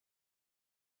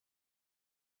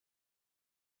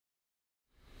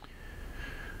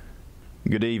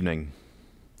Good evening,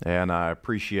 and I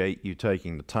appreciate you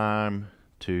taking the time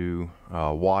to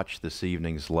watch this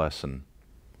evening's lesson.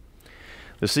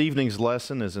 This evening's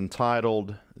lesson is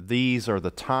entitled, "These Are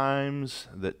the Times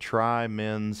That Try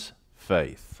Men's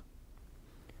Faith."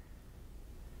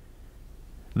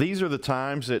 These are the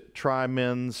times that try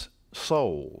men's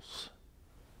souls.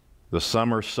 The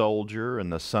summer soldier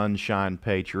and the sunshine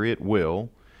patriot will,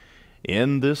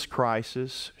 in this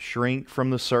crisis, shrink from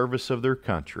the service of their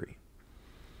country.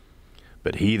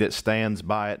 But he that stands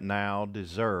by it now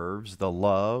deserves the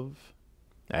love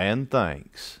and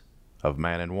thanks of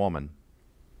man and woman.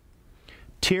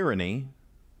 Tyranny,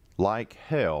 like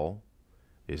hell,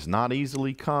 is not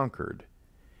easily conquered.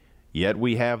 Yet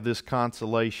we have this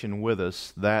consolation with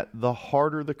us that the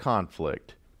harder the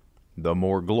conflict, the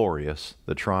more glorious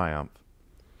the triumph.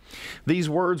 These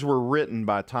words were written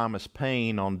by Thomas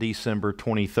Paine on December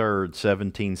 23rd,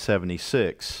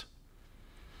 1776.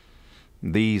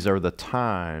 These are the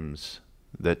times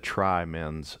that try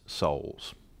men's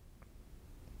souls.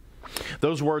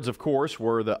 Those words, of course,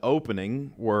 were the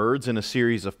opening words in a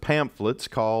series of pamphlets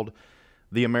called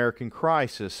The American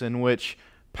Crisis, in which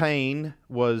Paine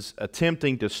was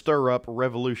attempting to stir up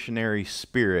revolutionary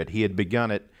spirit. He had begun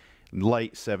it in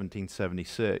late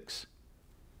 1776.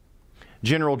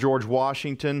 General George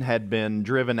Washington had been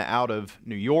driven out of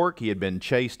New York. He had been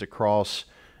chased across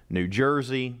New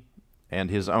Jersey, and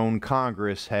his own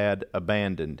Congress had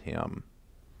abandoned him.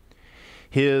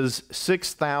 His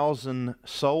 6,000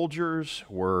 soldiers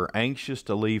were anxious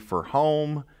to leave for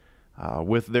home,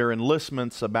 with their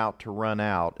enlistments about to run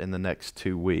out in the next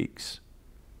 2 weeks.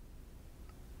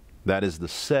 That is the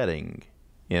setting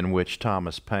in which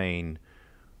Thomas Paine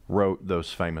wrote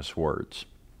those famous words.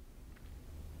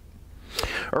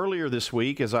 Earlier this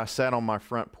week, as I sat on my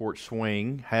front porch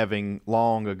swing, having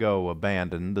long ago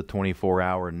abandoned the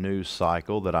 24-hour news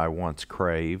cycle that I once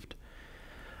craved,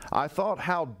 I thought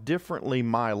how differently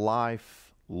my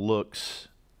life looks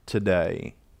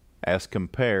today as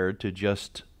compared to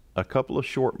just a couple of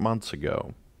short months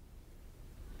ago.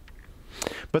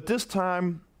 But this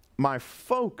time, my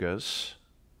focus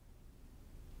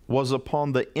was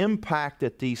upon the impact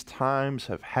that these times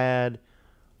have had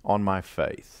on my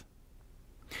faith.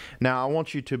 Now, I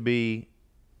want you to be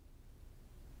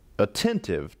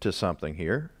attentive to something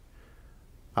here.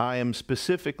 I am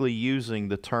specifically using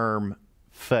the term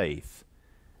faith,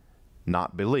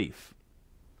 not belief.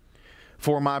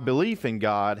 For my belief in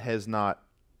God has not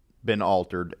been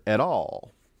altered at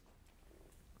all.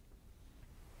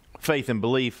 Faith and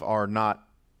belief are not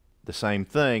the same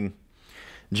thing.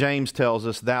 James tells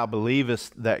us, "Thou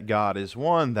believest that God is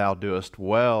one, thou doest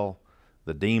well.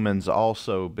 The demons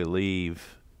also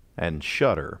believe and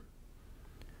shudder."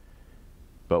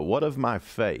 But what of my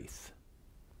faith?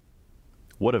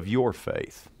 What of your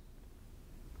faith?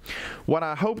 What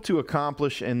I hope to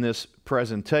accomplish in this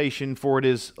presentation, for it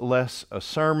is less a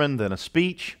sermon than a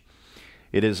speech,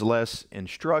 it is less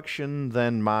instruction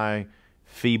than my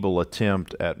feeble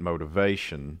attempt at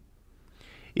motivation,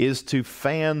 is to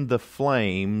fan the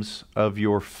flames of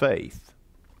your faith,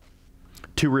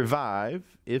 to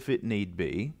revive, if it need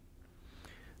be,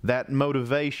 that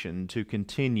motivation to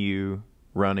continue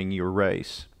running your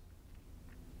race.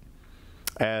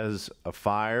 As a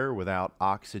fire without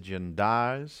oxygen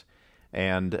dies,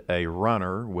 and a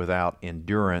runner without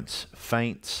endurance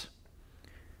faints,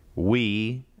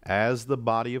 we, as the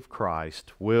body of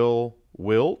Christ, will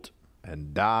wilt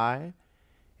and die,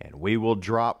 and we will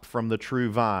drop from the true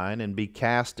vine and be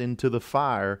cast into the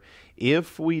fire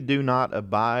if we do not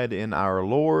abide in our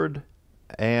Lord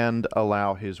and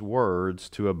allow His words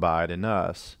to abide in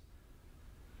us.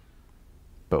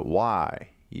 But why,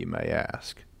 you may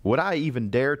ask? Would I even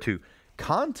dare to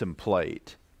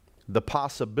contemplate the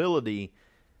possibility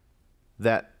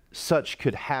that such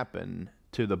could happen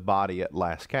to the body at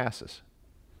Las Casas?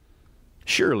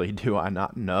 Surely do I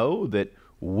not know that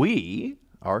we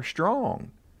are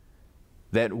strong,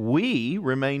 that we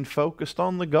remain focused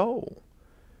on the goal?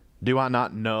 Do I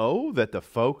not know that the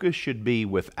focus should be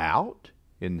without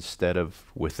instead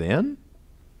of within?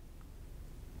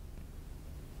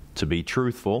 To be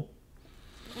truthful,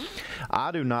 I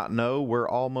do not know where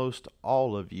almost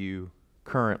all of you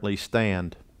currently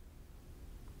stand.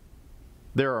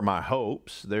 There are my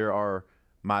hopes, there are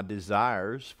my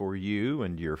desires for you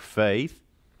and your faith,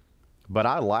 but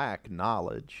I lack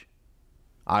knowledge.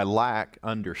 I lack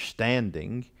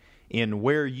understanding in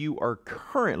where you are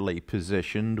currently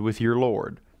positioned with your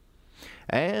Lord.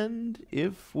 And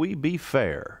if we be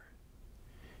fair,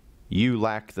 you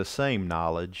lack the same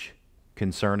knowledge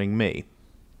concerning me.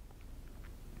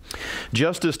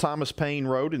 Just as Thomas Paine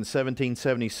wrote in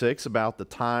 1776 about the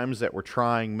times that were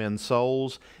trying men's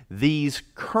souls, these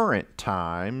current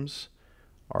times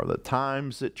are the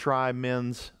times that try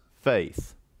men's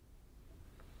faith.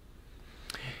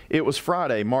 It was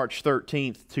Friday, March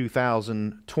 13th,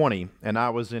 2020, and I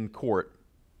was in court,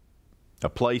 a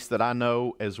place that I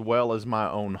know as well as my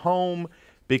own home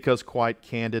because, quite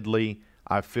candidly,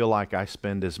 I feel like I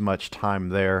spend as much time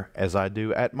there as I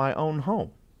do at my own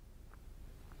home.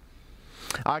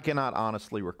 I cannot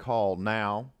honestly recall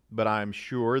now, but I am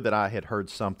sure that I had heard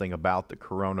something about the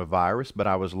coronavirus, but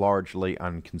I was largely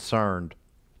unconcerned.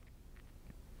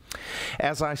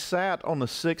 As I sat on the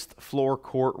 6th floor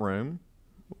courtroom,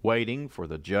 waiting for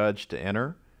the judge to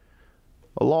enter,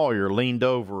 a lawyer leaned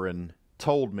over and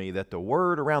told me that the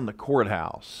word around the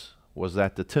courthouse was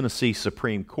that the Tennessee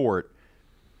Supreme Court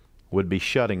would be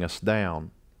shutting us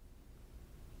down.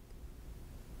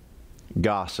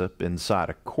 Gossip inside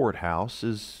a courthouse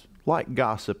is like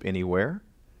gossip anywhere.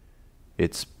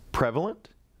 It's prevalent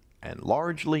and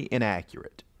largely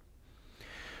inaccurate.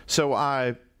 So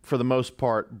I, for the most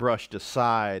part, brushed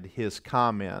aside his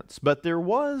comments, but there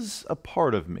was a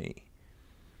part of me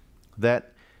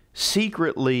that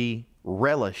secretly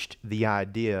relished the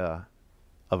idea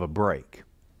of a break.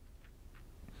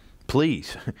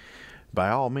 Please, by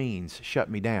all means, shut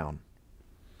me down.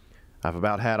 I've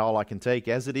about had all I can take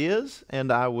as it is,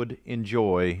 and I would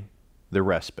enjoy the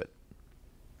respite.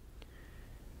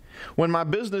 When my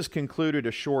business concluded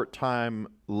a short time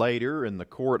later in the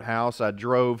courthouse, I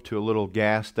drove to a little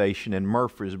gas station in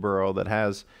Murfreesboro that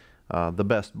has the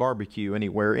best barbecue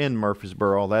anywhere in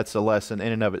Murfreesboro. That's a lesson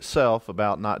in and of itself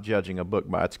about not judging a book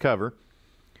by its cover.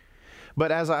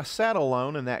 But as I sat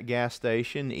alone in that gas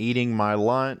station eating my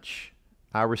lunch,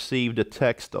 I received a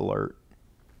text alert.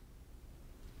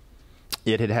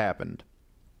 It had happened.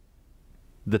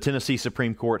 The Tennessee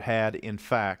Supreme Court had, in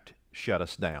fact, shut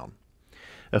us down.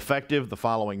 Effective the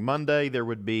following Monday, there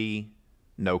would be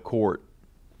no court.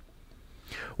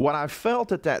 What I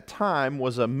felt at that time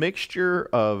was a mixture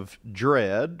of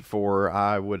dread, for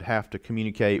I would have to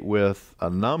communicate with a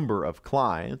number of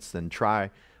clients and try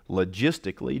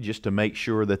logistically just to make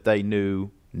sure that they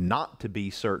knew not to be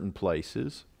certain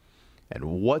places and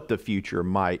what the future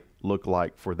might look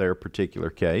like for their particular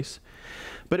case.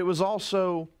 But it was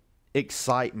also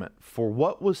excitement, for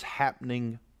what was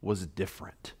happening was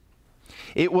different.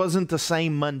 It wasn't the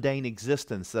same mundane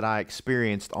existence that I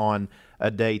experienced on a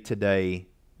day-to-day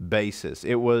basis.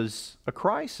 It was a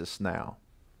crisis now,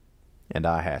 and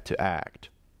I had to act.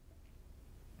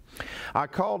 I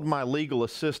called my legal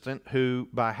assistant, who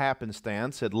by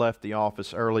happenstance had left the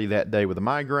office early that day with a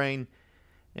migraine,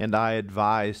 and I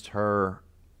advised her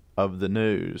of the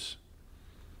news.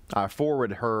 I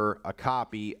forwarded her a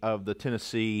copy of the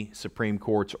Tennessee Supreme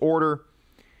Court's order,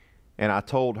 and I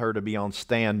told her to be on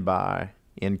standby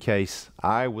in case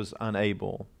I was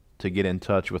unable to get in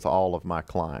touch with all of my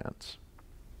clients.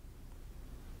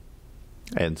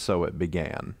 And so it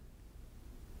began.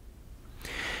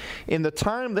 In the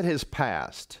time that has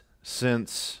passed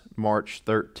since March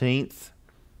 13th,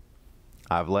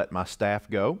 I've let my staff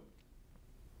go.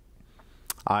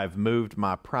 I've moved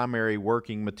my primary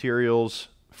working materials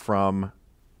from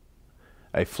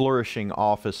a flourishing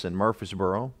office in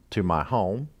Murfreesboro to my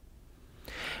home.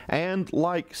 And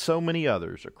like so many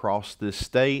others across this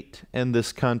state and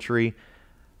this country,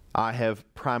 I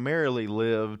have primarily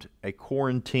lived a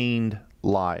quarantined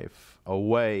life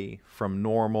away from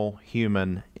normal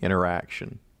human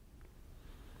interaction.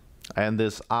 And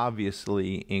this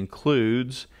obviously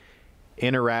includes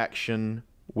interaction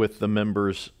with the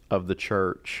members of the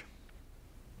church.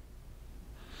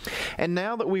 And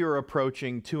now that we are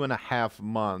approaching 2.5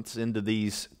 months into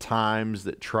these times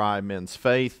that try men's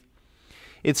faith,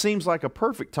 it seems like a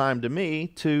perfect time to me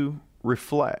to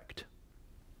reflect.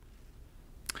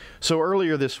 So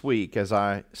earlier this week, as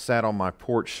I sat on my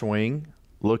porch swing,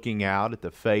 looking out at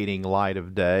the fading light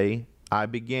of day, I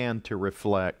began to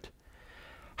reflect.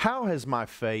 How has my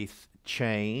faith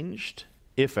changed,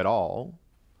 if at all,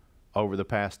 over the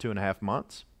past 2.5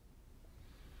 months?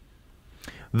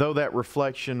 Though that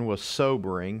reflection was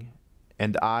sobering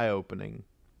and eye-opening,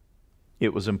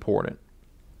 it was important.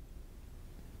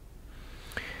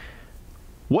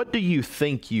 What do you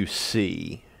think you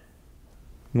see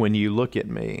when you look at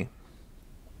me?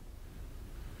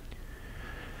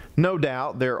 No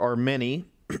doubt there are many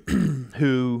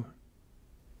who,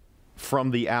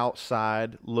 from the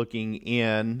outside looking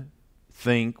in,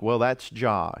 think, well, that's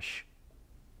Josh.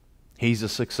 He's a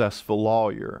successful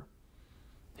lawyer.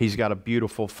 He's got a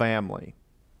beautiful family.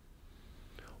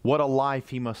 What a life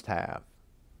he must have.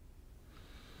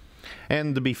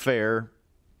 And to be fair,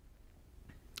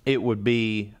 it would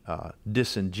be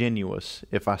disingenuous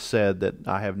if I said that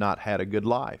I have not had a good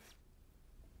life.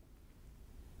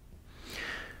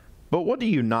 But what do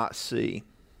you not see?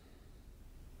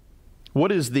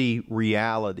 What is the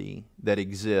reality that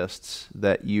exists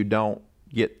that you don't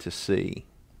get to see?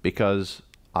 Because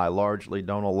I largely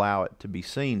don't allow it to be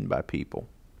seen by people.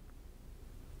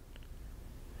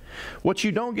 What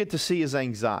you don't get to see is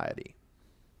anxiety.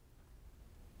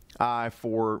 I,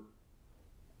 for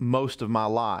most of my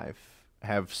life,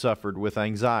 have suffered with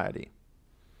anxiety.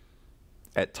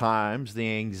 At times, the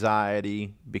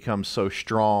anxiety becomes so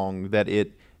strong that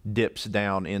it dips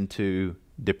down into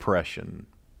depression.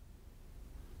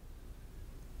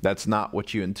 That's not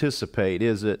what you anticipate,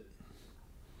 is it?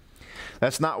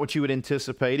 That's not what you would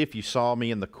anticipate if you saw me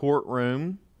in the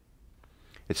courtroom.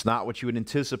 It's not what you would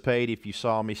anticipate if you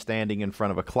saw me standing in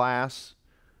front of a class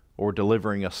or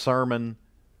delivering a sermon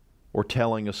or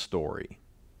telling a story.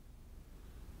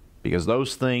 Because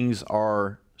those things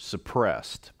are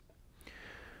suppressed.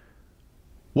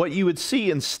 What you would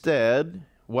see instead,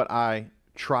 what I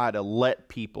try to let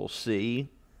people see,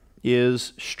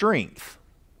 is strength,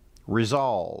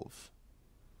 resolve,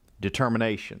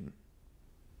 determination,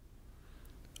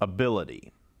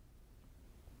 ability.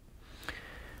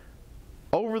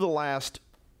 Over the last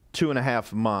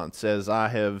 2.5 months, as I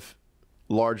have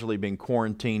largely been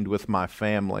quarantined with my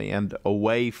family and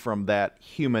away from that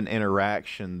human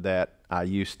interaction that I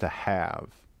used to have,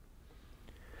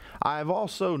 I've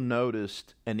also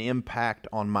noticed an impact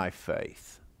on my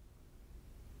faith.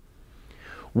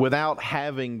 Without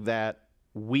having that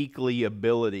weekly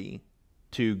ability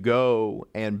to go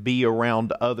and be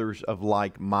around others of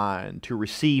like mind, to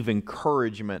receive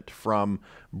encouragement from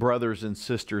brothers and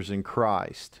sisters in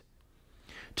Christ,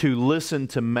 to listen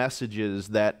to messages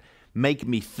that make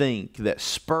me think, that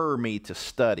spur me to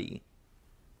study,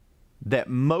 that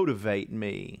motivate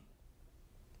me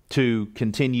to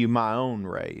continue my own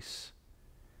race,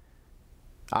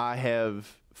 I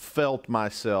have felt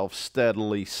myself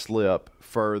steadily slip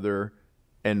further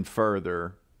and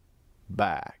further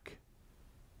back.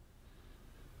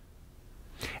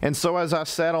 And so as I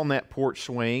sat on that porch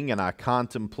swing and I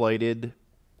contemplated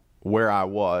where I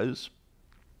was,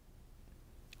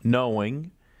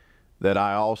 knowing that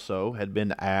I also had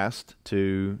been asked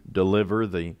to deliver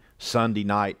the Sunday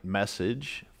night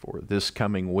message for this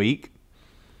coming week,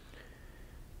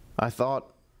 I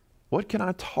thought, what can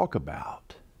I talk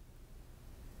about?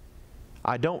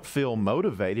 I don't feel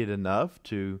motivated enough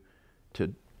to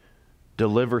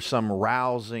deliver some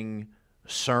rousing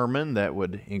sermon that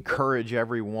would encourage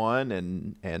everyone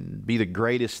and be the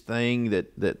greatest thing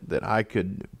that I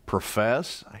could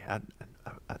profess. I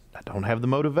don't have the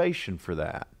motivation for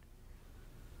that.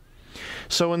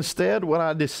 So instead, what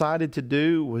I decided to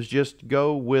do was just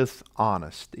go with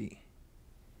honesty.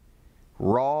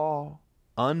 Raw,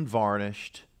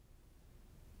 unvarnished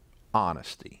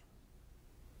honesty.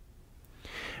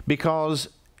 Because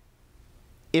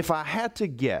if I had to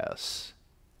guess,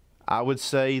 I would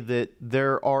say that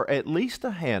there are at least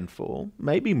a handful,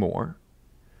 maybe more,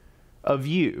 of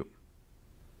you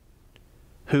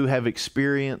who have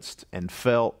experienced and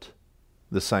felt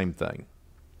the same thing.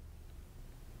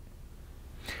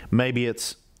 Maybe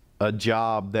it's a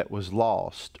job that was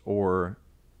lost or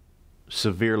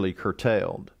severely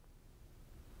curtailed.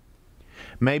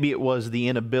 Maybe it was the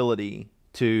inability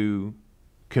to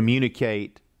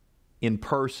communicate in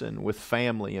person with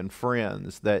family and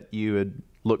friends that you had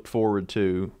looked forward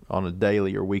to on a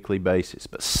daily or weekly basis.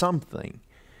 But something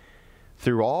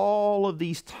through all of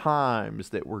these times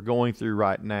that we're going through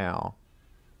right now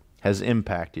has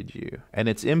impacted you, and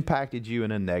it's impacted you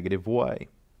in a negative way.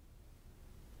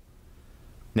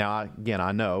 Now, again,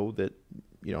 I know that,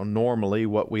 normally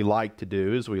what we like to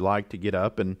do is we like to get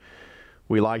up and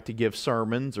we like to give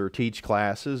sermons or teach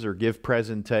classes or give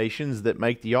presentations that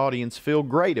make the audience feel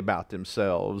great about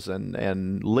themselves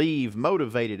and leave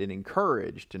motivated and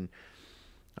encouraged. And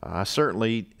I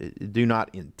certainly do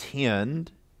not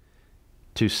intend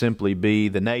to simply be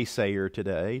the naysayer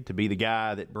today, to be the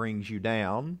guy that brings you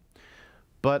down.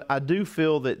 But I do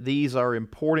feel that these are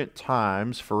important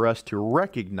times for us to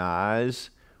recognize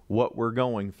what we're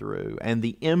going through and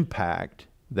the impact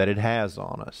that it has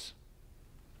on us.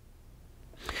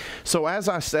 So as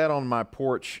I sat on my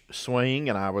porch swing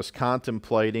and I was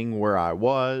contemplating where I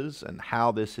was and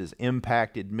how this has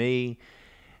impacted me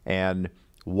and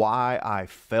why I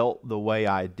felt the way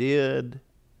I did,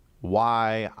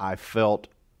 why I felt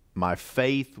my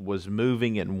faith was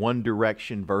moving in one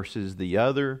direction versus the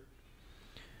other,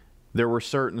 there were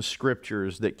certain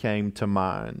scriptures that came to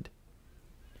mind.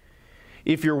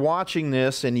 If you're watching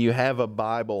this and you have a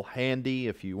Bible handy,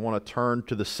 if you want to turn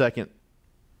to the second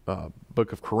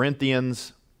book of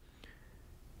Corinthians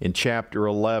in chapter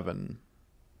 11,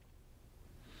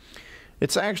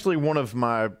 it's actually one of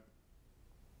my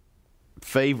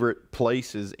favorite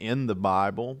places in the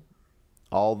Bible.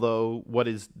 Although what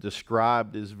is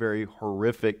described is very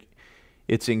horrific,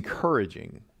 it's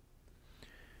encouraging.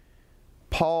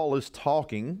 Paul is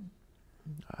talking,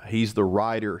 he's the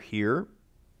writer here,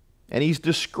 and he's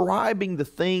describing the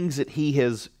things that he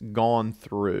has gone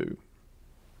through.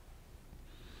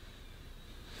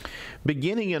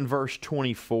 Beginning in verse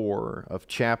 24 of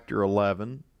chapter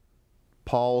 11,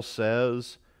 Paul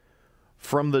says,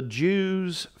 "From the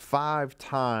Jews 5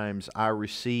 times I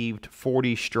received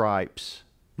 40 stripes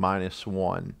minus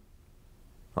 1.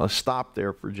 Let's stop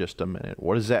there for just a minute.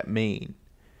 What does that mean?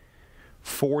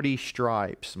 40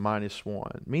 stripes minus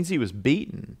 1. It means he was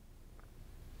beaten.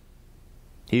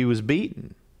 He was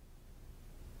beaten.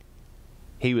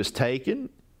 He was taken.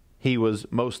 He was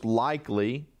most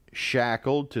likely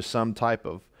shackled to some type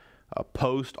of a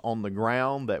post on the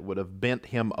ground that would have bent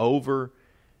him over,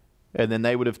 and then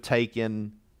they would have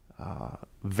taken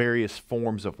various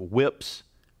forms of whips,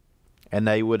 and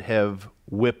they would have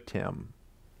whipped him.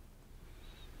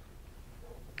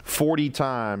 40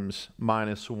 times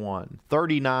minus 1,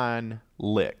 39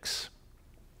 licks.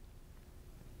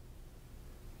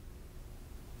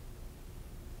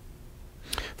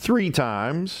 Three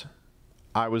times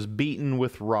I was beaten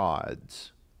with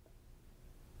rods.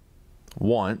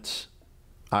 Once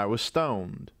I was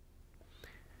stoned.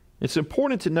 It's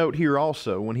important to note here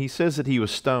also, when he says that he was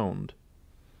stoned,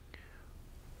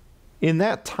 in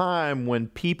that time when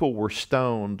people were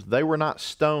stoned, they were not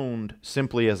stoned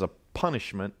simply as a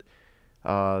punishment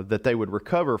that they would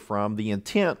recover from. The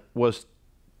intent was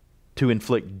to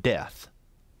inflict death,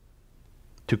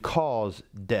 to cause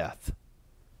death.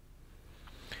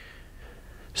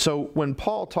 So when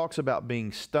Paul talks about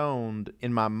being stoned,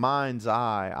 in my mind's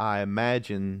eye, I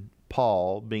imagine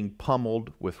Paul being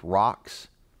pummeled with rocks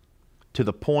to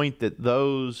the point that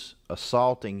those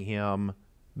assaulting him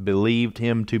believed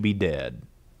him to be dead.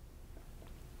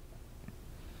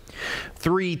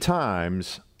 3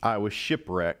 times I was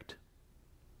shipwrecked.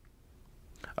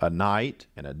 A night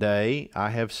and a day I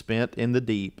have spent in the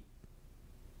deep.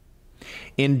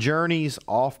 In journeys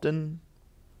often,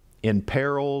 in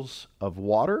perils of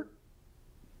water,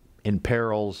 in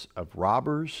perils of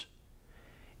robbers,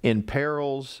 in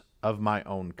perils of my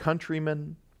own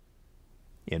countrymen,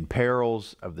 in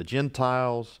perils of the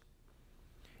Gentiles,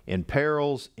 in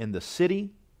perils in the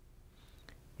city,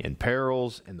 in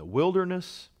perils in the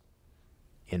wilderness,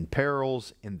 in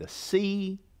perils in the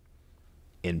sea,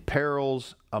 in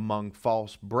perils among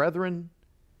false brethren,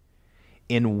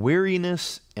 in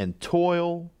weariness and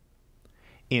toil,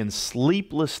 in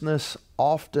sleeplessness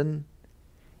often,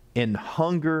 in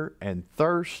hunger and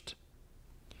thirst,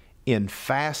 in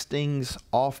fastings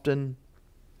often,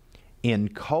 in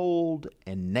cold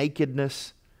and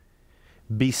nakedness,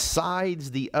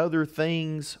 besides the other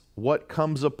things, what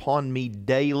comes upon me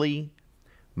daily,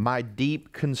 my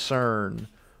deep concern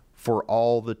for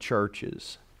all the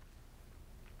churches."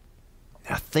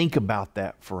 Now think about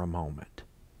that for a moment.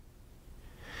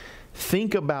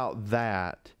 Think about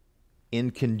that in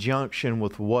conjunction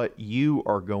with what you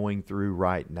are going through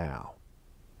right now.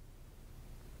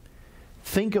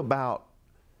 Think about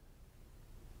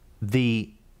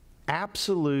the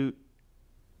absolute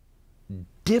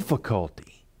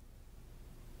difficulty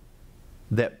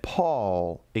that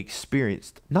Paul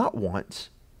experienced, not once,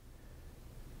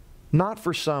 not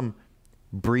for some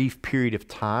brief period of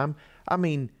time. I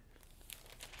mean,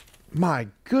 my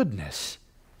goodness.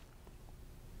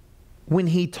 When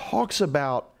he talks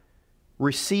about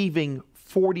receiving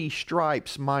 40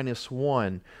 stripes minus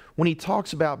 1, when he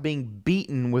talks about being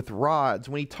beaten with rods,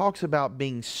 when he talks about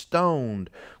being stoned,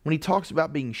 when he talks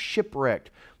about being shipwrecked,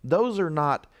 those are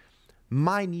not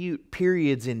minute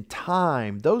periods in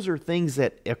time. Those are things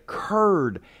that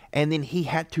occurred and then he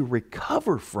had to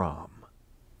recover from.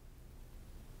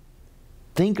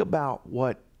 Think about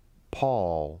what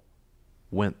Paul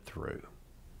went through.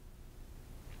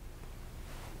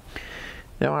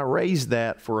 Now, I raise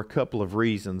that for a couple of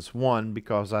reasons. One,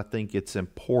 because I think it's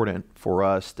important for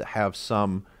us to have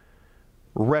some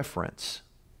reference,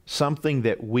 something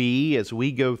that we, as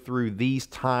we go through these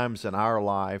times in our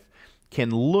life, can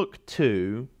look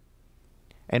to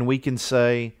and we can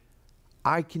say,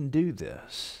 I can do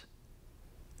this.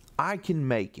 I can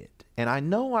make it. And I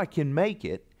know I can make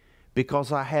it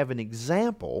because I have an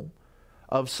example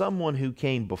of someone who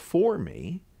came before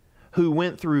me, who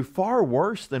went through far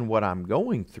worse than what I'm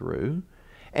going through,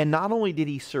 And not only did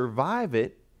he survive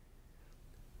it,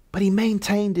 but he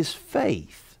maintained his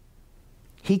faith.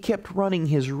 He kept running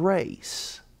his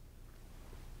race.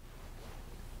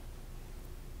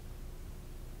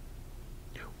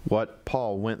 What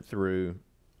Paul went through,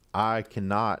 I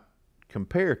cannot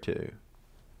compare to.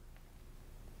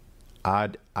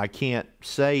 I can't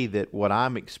say that what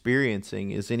I'm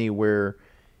experiencing is anywhere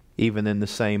even in the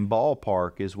same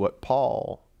ballpark as what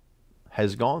Paul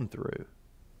has gone through.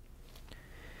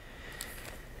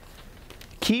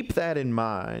 Keep that in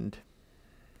mind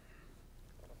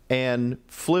and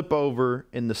flip over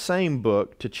in the same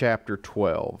book to chapter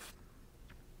 12.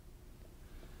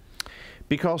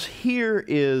 Because here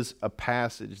is a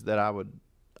passage that I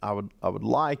would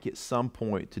like at some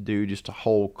point to do just a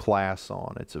whole class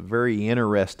on. It's a very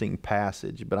interesting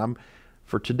passage, but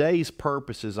for today's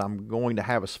purposes, I'm going to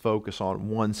have us focus on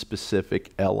one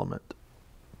specific element.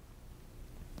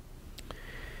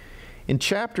 In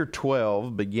chapter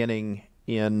 12, beginning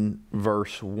in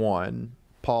verse 1,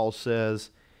 Paul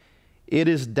says, "It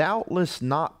is doubtless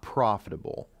not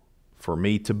profitable for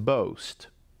me to boast.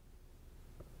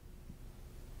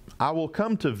 I will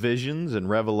come to visions and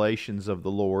revelations of the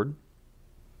Lord.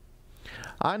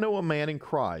 I know a man in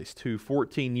Christ who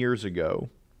 14 years ago,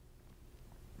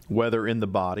 whether in the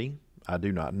body, I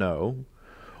do not know,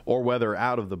 or whether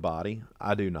out of the body,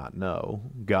 I do not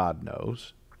know, God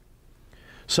knows.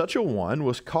 Such a one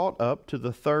was caught up to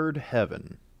the third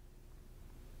heaven.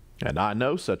 And I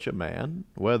know such a man,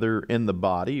 whether in the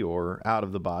body or out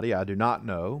of the body, I do not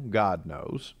know, God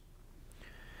knows.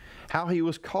 How he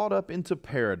was caught up into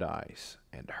paradise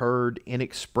and heard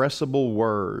inexpressible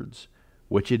words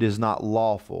which it is not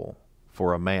lawful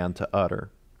for a man to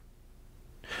utter.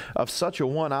 Of such a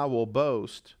one I will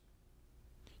boast,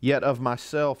 yet of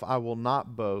myself I will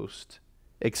not boast,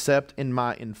 except in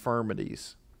my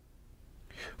infirmities.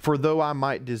 For though I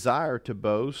might desire to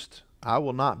boast, I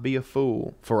will not be a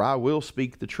fool, for I will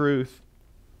speak the truth.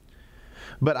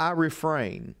 But I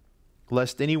refrain,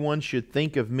 lest anyone should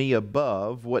think of me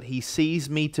above what he sees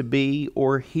me to be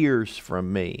or hears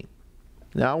from me."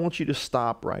 Now I want you to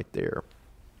stop right there.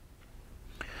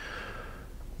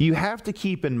 You have to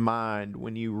keep in mind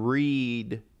when you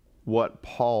read what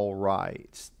Paul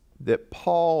writes, that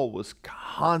Paul was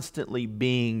constantly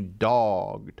being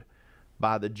dogged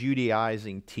by the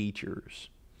Judaizing teachers,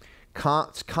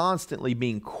 constantly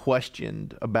being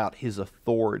questioned about his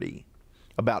authority,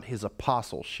 about his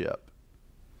apostleship,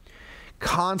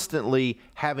 constantly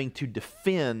having to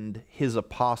defend his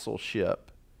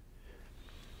apostleship.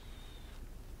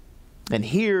 And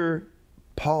here,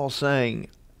 Paul's saying,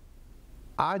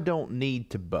 I don't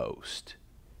need to boast.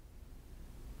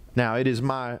 Now, it is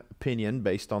my opinion,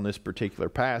 based on this particular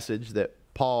passage, that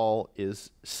Paul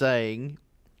is saying,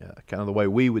 kind of the way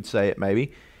we would say it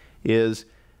maybe, is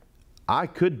I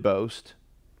could boast.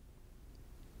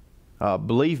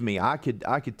 Believe me, I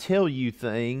could tell you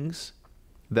things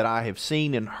that I have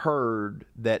seen and heard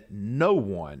that no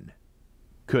one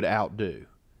could outdo.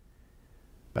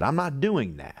 But I'm not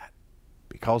doing that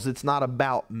because it's not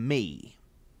about me.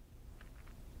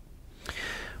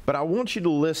 But I want you to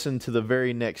listen to the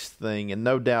very next thing, and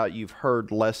no doubt you've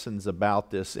heard lessons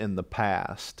about this in the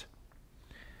past.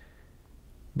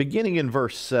 Beginning in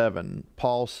verse 7,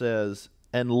 Paul says,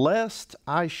 "And lest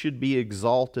I should be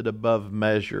exalted above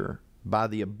measure by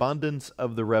the abundance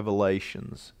of the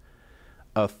revelations,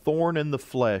 a thorn in the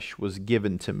flesh was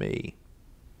given to me,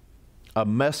 a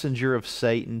messenger of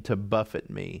Satan to buffet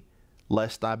me,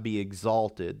 lest I be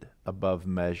exalted above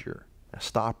measure." Now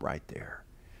stop right there.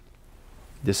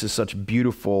 This is such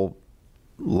beautiful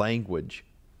language.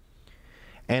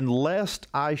 "And lest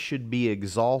I should be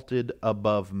exalted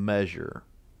above measure."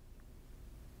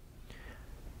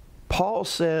 Paul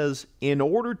says, in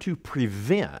order to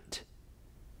prevent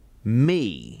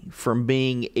me from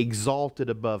being exalted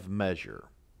above measure,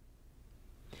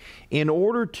 in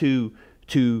order to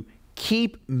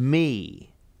keep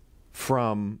me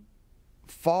from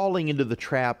falling into the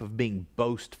trap of being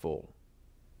boastful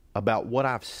about what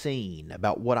I've seen,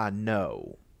 about what I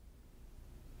know,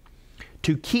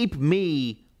 to keep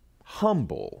me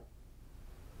humble,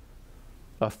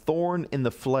 a thorn in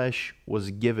the flesh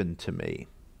was given to me.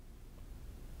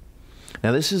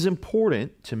 Now this is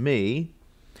important to me,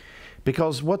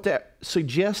 because what that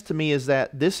suggests to me is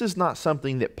that this is not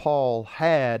something that Paul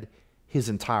had his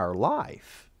entire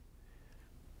life.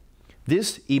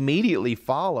 This immediately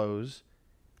follows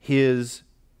his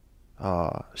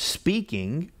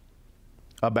speaking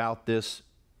about this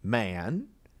man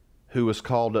who was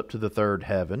called up to the third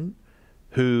heaven,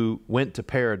 who went to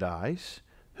paradise,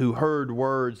 who heard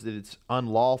words that it's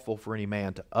unlawful for any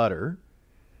man to utter.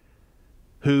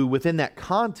 who within that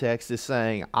context is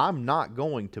saying, I'm not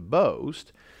going to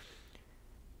boast,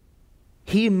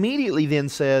 he immediately then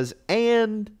says,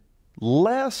 and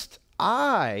lest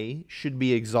I should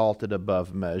be exalted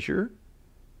above measure,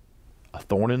 a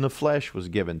thorn in the flesh was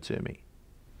given to me,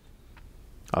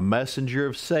 a messenger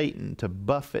of Satan to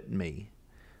buffet me,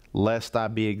 lest I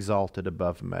be exalted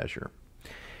above measure.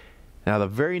 Now, the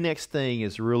very next thing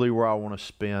is really where I want to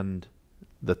spend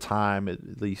the time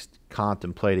at least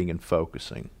contemplating and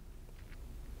focusing.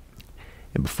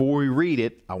 And before we read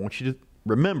it, I want you to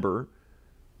remember,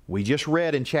 we just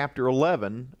read in chapter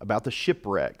 11 about the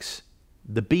shipwrecks,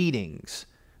 the beatings,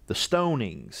 the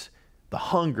stonings, the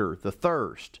hunger, the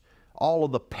thirst, all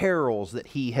of the perils that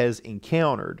he has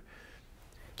encountered.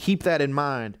 Keep that in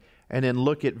mind, and then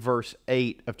look at verse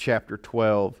 8 of chapter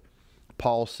 12.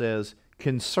 Paul says,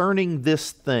 concerning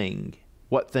this thing,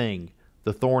 what thing?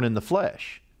 The thorn in the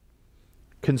flesh.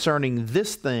 Concerning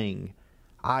this thing,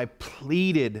 I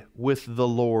pleaded with the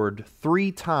Lord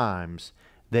 3 times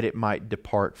that it might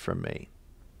depart from me.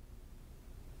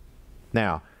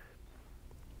 Now,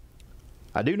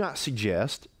 I do not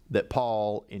suggest that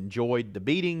Paul enjoyed the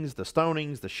beatings, the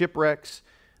stonings, the shipwrecks,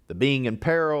 the being in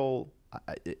peril.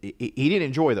 He didn't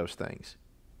enjoy those things.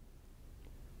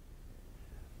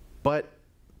 But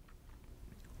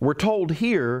we're told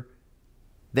here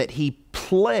that he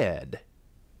pled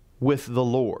with the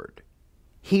Lord.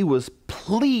 He was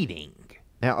pleading.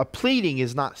 Now, a pleading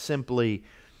is not simply,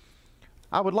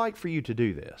 I would like for you to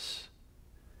do this.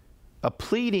 A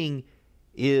pleading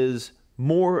is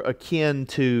more akin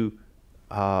to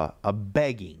a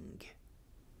begging,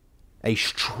 a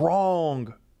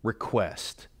strong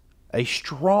request, a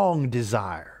strong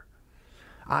desire.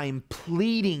 I am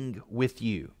pleading with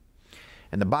you.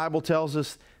 And the Bible tells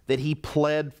us that he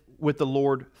pled with the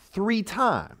Lord 3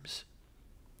 times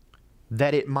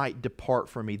that it might depart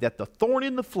from me, that the thorn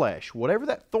in the flesh, whatever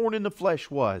that thorn in the flesh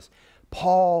was,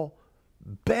 Paul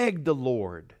begged the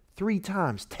Lord 3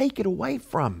 times, take it away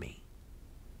from me.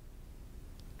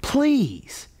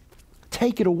 Please,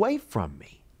 take it away from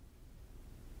me.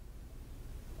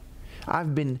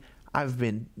 I've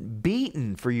been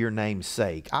beaten for your name's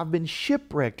sake. I've been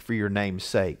shipwrecked for your name's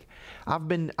sake. I've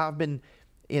been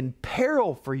in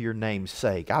peril for your name's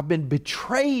sake. I've been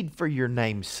betrayed for your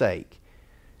name's sake.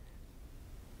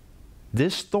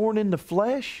 This thorn in the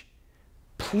flesh,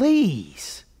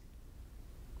 please,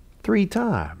 3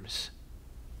 times,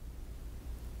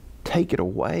 take it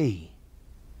away.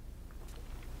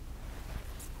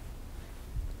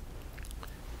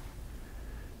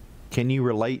 Can you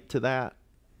relate to that?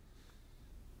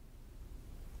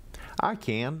 I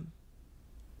can.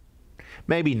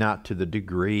 Maybe not to the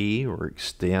degree or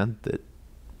extent that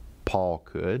Paul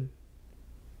could,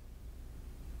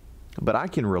 but I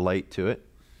can relate to it.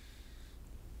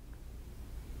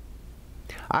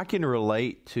 I can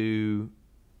relate to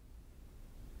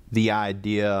the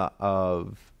idea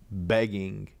of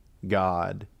begging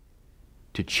God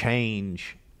to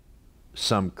change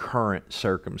some current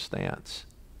circumstance.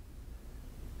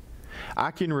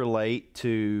 I can relate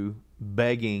to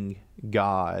begging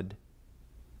God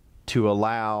to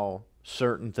allow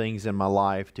certain things in my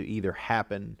life to either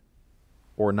happen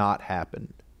or not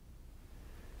happen.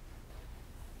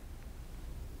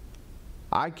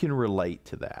 I can relate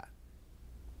to that.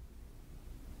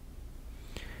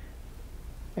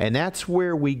 And that's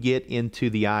where we get into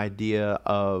the idea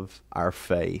of our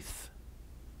faith.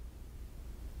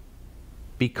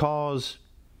 Because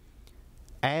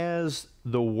as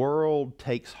the world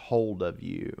takes hold of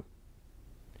you,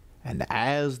 and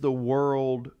as the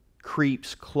world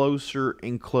creeps closer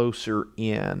and closer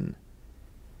in,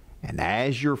 and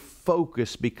as your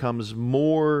focus becomes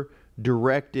more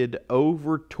directed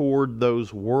over toward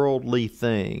those worldly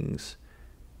things,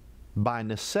 by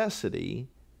necessity,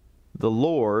 the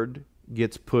Lord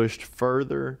gets pushed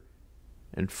further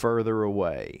and further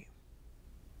away.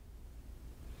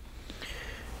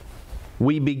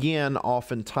 We begin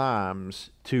oftentimes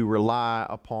to rely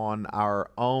upon our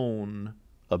own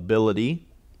ability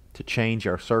to change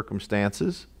our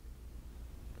circumstances,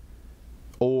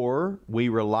 or we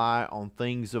rely on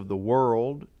things of the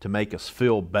world to make us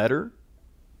feel better,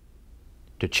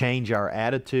 to change our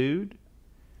attitude,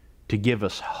 to give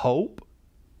us hope,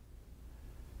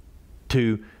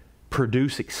 to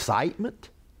produce excitement,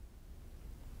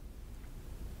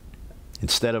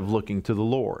 instead of looking to the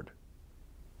Lord.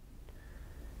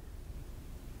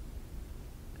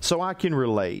 So I can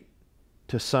relate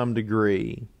to some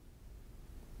degree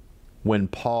when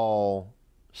Paul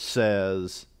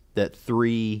says that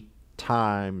 3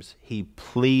 times he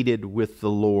pleaded with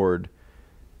the Lord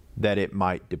that it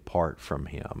might depart from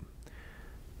him.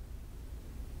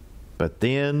 But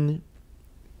then,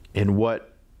 in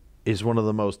what is one of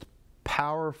the most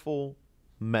powerful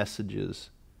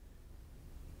messages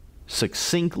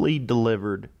succinctly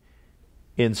delivered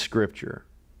in Scripture,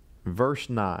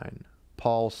 verse 9,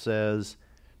 Paul says,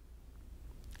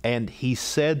 "And he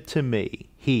said to me,"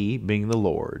 he being the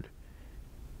Lord,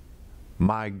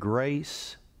 "My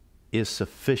grace is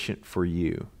sufficient for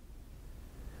you,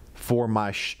 for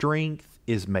my strength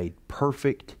is made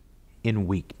perfect in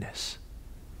weakness."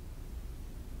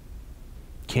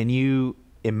 Can you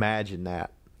imagine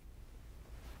that?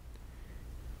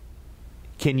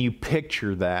 Can you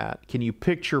picture that? Can you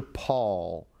picture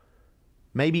Paul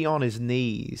maybe on his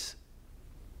knees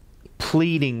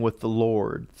pleading with the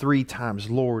Lord 3 times,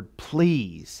 "Lord,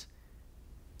 please,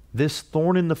 this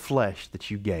thorn in the flesh that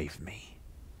you gave me,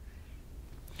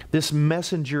 this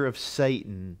messenger of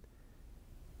Satan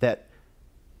that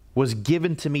was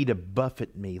given to me to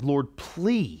buffet me, Lord,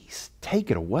 please take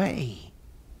it away.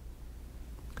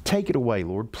 Take it away,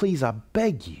 Lord. Please, I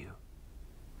beg you."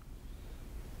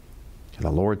 And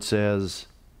the Lord says,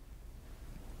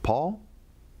 "Paul,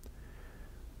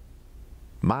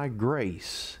 my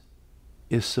grace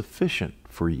is sufficient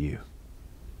for you."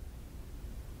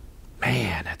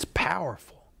 Man, that's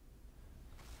powerful.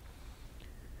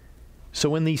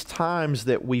 So in these times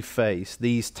that we face,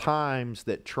 these times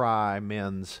that try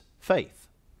men's faith,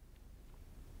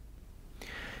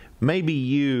 maybe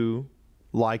you,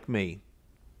 like me,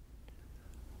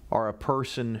 are a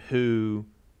person who,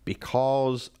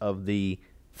 because of the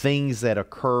things that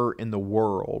occur in the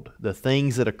world, the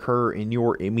things that occur in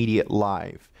your immediate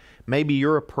life, maybe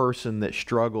you're a person that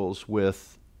struggles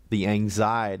with the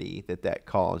anxiety that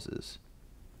causes,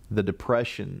 the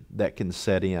depression that can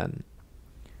set in.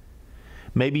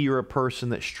 Maybe you're a person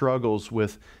that struggles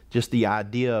with just the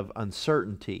idea of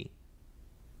uncertainty,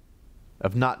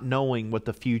 of not knowing what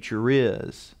the future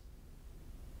is.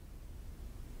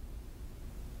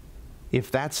 If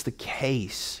that's the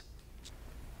case,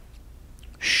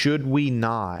 should we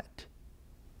not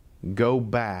go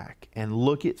back and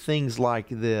look at things like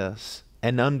this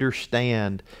and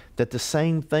understand that the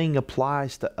same thing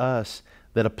applies to us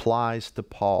that applies to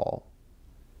Paul?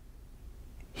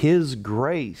 His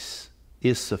grace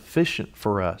is sufficient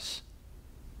for us.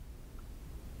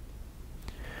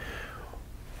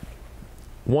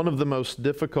 One of the most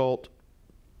difficult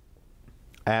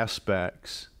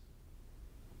aspects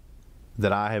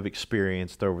that I have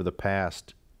experienced over the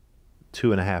past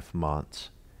 2.5 months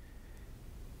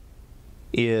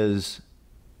is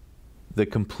the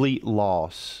complete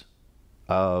loss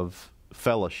of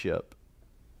fellowship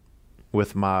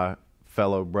with my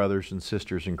fellow brothers and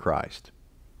sisters in Christ.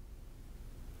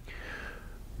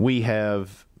 We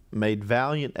have made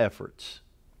valiant efforts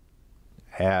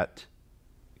at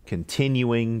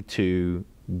continuing to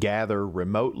gather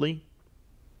remotely,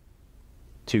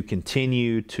 to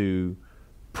continue to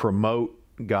promote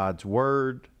God's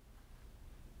Word.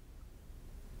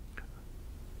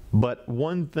 But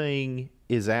one thing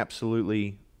is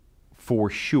absolutely for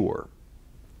sure,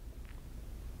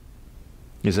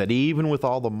 is that even with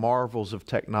all the marvels of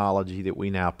technology that we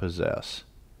now possess,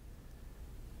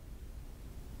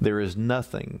 there is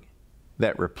nothing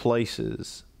that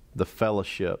replaces the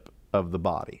fellowship of the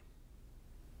body.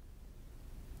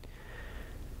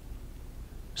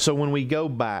 So when we go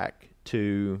back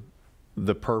to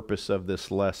the purpose of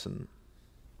this lesson,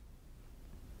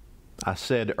 I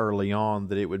said early on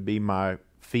that it would be my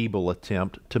feeble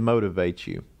attempt to motivate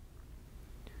you.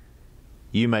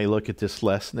 You may look at this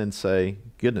lesson and say,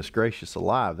 "Goodness gracious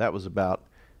alive, that was about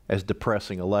as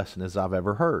depressing a lesson as I've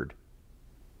ever heard."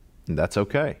 And that's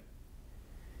okay.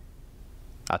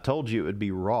 I told you it would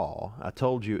be raw. I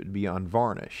told you it would be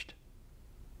unvarnished.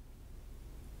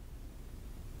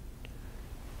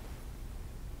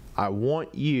 I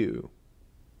want you,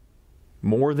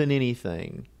 more than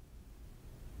anything,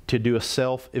 to do a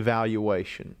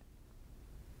self-evaluation.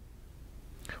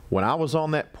 When I was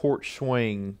on that porch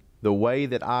swing, the way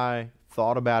that I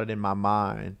thought about it in my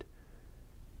mind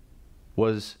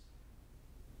was,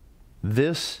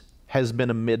 this has been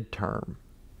a midterm.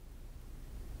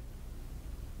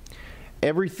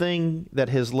 Everything that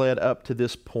has led up to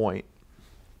this point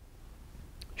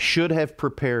should have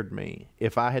prepared me,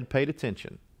 if I had paid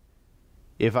attention,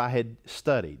 if I had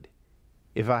studied,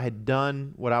 if I had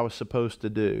done what I was supposed to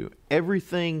do.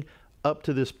 Everything up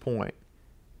to this point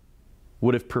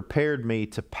would have prepared me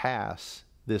to pass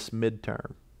this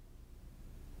midterm.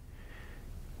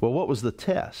 Well, what was the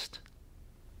test?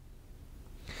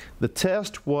 The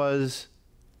test was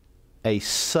a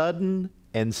sudden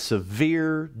and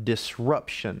severe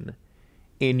disruption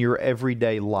in your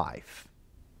everyday life.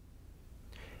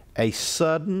 a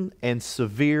sudden and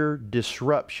severe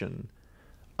disruption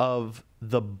of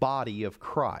the body of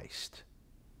Christ,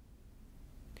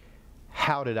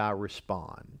 how did I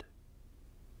respond?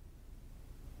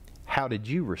 How did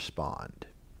you respond?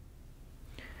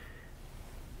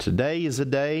 Today is a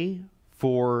day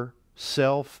for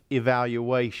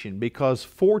self-evaluation, because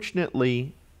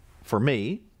fortunately for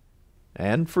me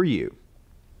and for you,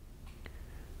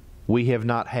 we have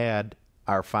not had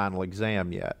our final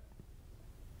exam yet.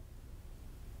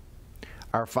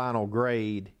 Our final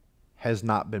grade has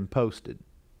not been posted.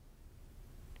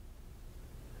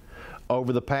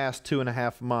 Over the past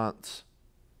 2.5 months,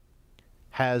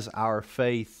 has our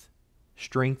faith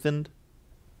strengthened?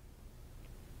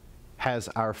 Has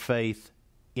our faith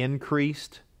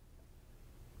increased?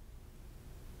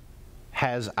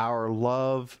 Has our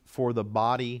love for the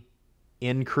body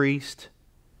increased?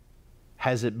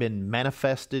 Has it been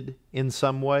manifested in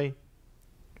some way?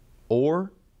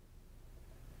 Or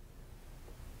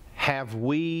have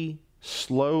we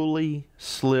slowly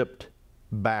slipped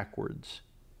backwards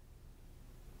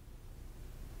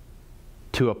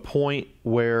to a point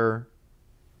where,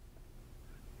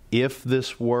 if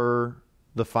this were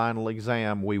the final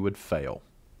exam, we would fail?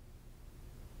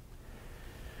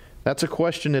 That's a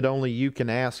question that only you can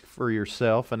ask for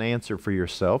yourself and answer for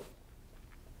yourself.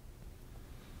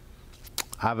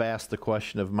 I've asked the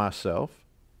question of myself.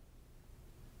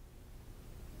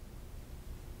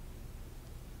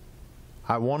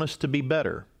 I want us to be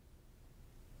better.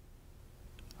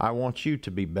 I want you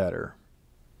to be better.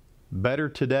 Better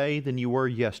today than you were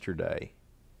yesterday.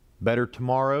 Better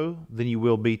tomorrow than you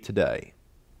will be today.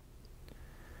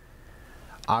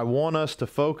 I want us to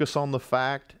focus on the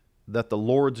fact that the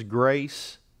Lord's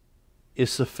grace is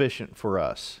sufficient for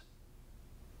us.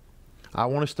 I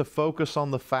want us to focus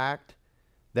on the fact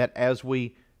that, as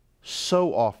we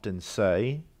so often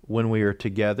say when we are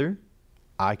together,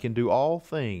 I can do all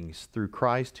things through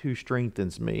Christ who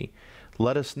strengthens me.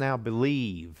 Let us now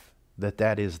believe that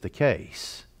that is the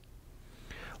case.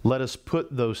 Let us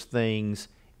put those things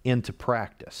into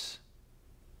practice.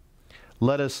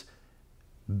 Let us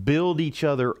build each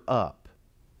other up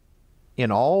in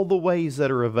all the ways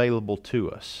that are available to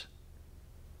us,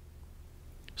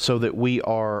 so that we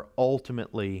are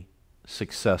ultimately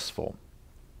successful.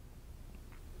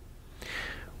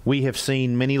 We have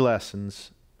seen many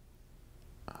lessons.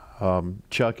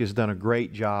 Chuck has done a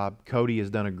great job. Cody has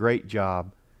done a great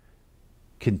job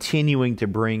continuing to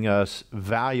bring us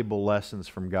valuable lessons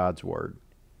from God's Word.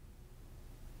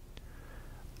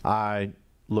 I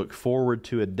look forward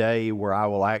to a day where I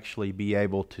will actually be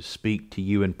able to speak to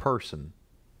you in person.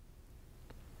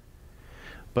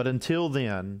 But until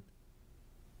then,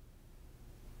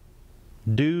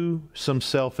 do some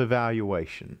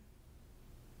self-evaluation.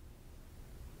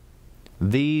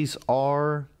 These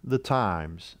are the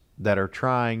times that are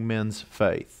trying men's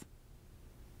faith.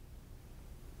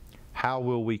 How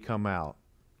will we come out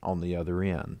on the other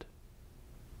end?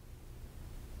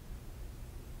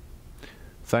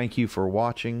 Thank you for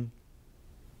watching.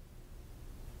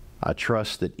 I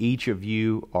trust that each of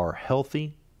you are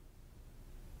healthy,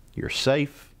 you're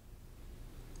safe,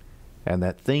 and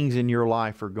that things in your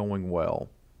life are going well.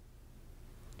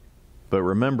 But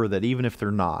remember that even if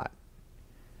they're not,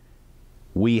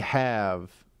 we have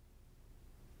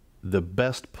the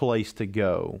best place to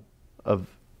go of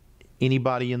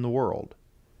anybody in the world,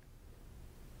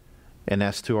 and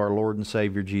that's to our Lord and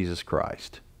Savior Jesus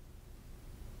Christ.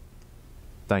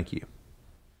 Thank you.